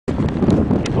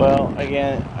Well,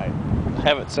 again, I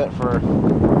have it set for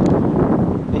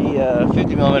the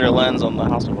 50mm lens on the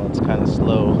Hasselblad. It's kind of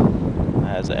slow. It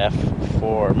has a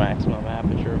f4 maximum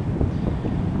aperture.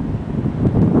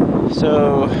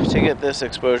 So to get this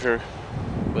exposure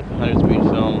with the 100-speed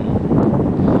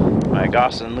film, my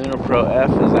Gossen Luna Pro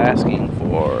F is asking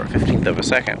for 1/15 of a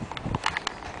second.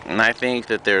 And I think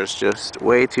that there's just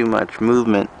way too much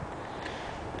movement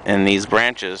in these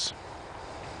branches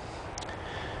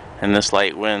and this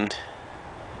light wind.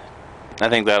 I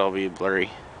think that'll be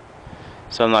blurry.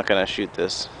 So I'm not going to shoot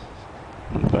this.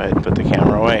 Go ahead and put the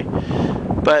camera away.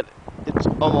 But it's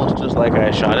almost just like I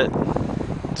shot it.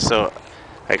 So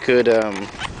I could,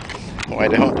 why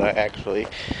don't I actually,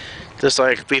 just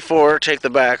like before, take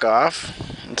the back off.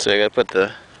 So I gotta put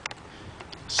the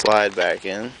slide back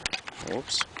in.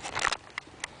 Whoops.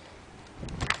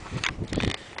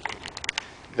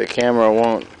 The camera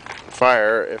won't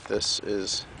fire if this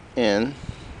is in.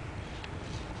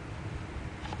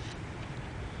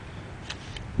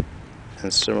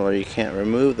 And similarly, you can't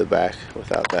remove the back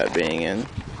without that being in.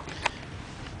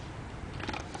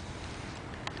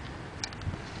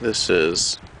 This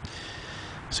is,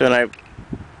 so when I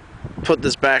put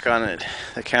this back on it,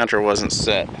 the counter wasn't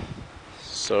set.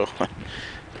 So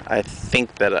I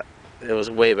think that it was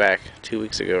way back 2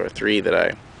 weeks ago or 3 that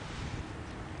I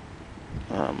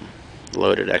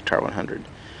loaded Ektar 100.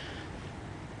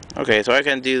 Okay, so I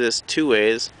can do this 2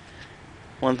 ways.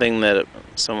 One thing that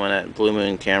someone at Blue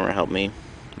Moon Camera helped me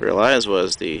realize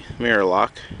was the mirror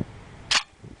lock.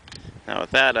 Now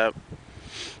with that up,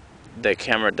 the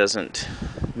camera doesn't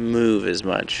move as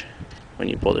much when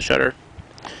you pull the shutter.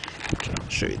 I'll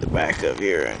show you the back of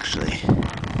here actually.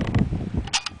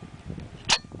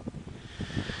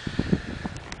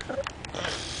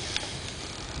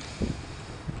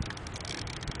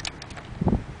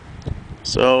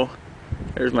 So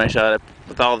there's my shot.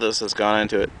 With all this that's gone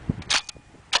into it,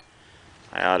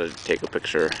 I ought to take a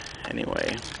picture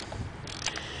anyway.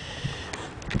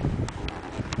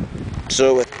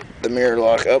 So with the mirror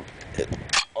lock up, it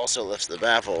also lifts the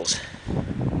baffles.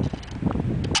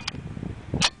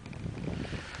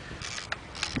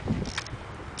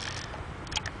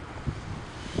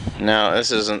 Now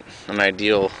this isn't an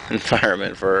ideal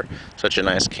environment for such a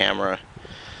nice camera.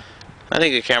 I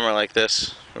think a camera like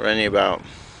this will run you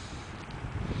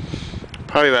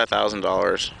probably about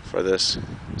 $1,000 for this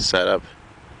setup.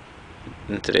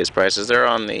 In today's prices, they're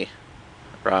on the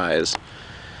rise.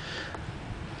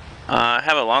 I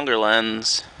have a longer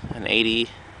lens, an 80,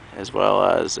 as well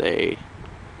as a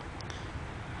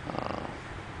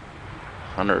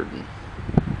 100.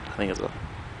 I think it's a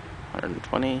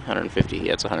 120, 150.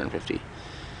 Yeah, it's 150.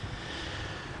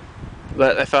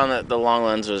 But I found that the long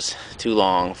lens was too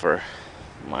long for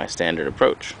my standard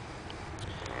approach.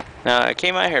 Now I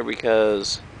came out here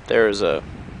because there's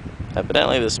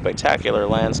evidently this spectacular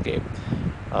landscape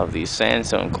of these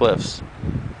sandstone cliffs,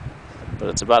 but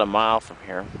it's about a mile from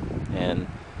here, and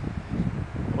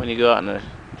when you go out and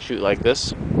shoot like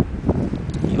this,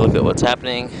 you look at what's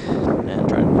happening and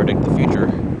try to predict the future,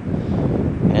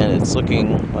 and it's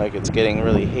looking like it's getting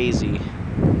really hazy,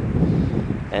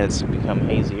 and it's become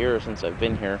hazier since I've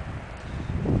been here.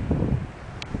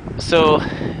 So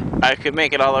I could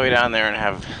make it all the way down there and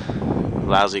have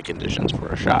lousy conditions for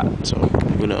a shot, so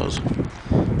who knows,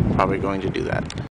 I'm probably going to do that.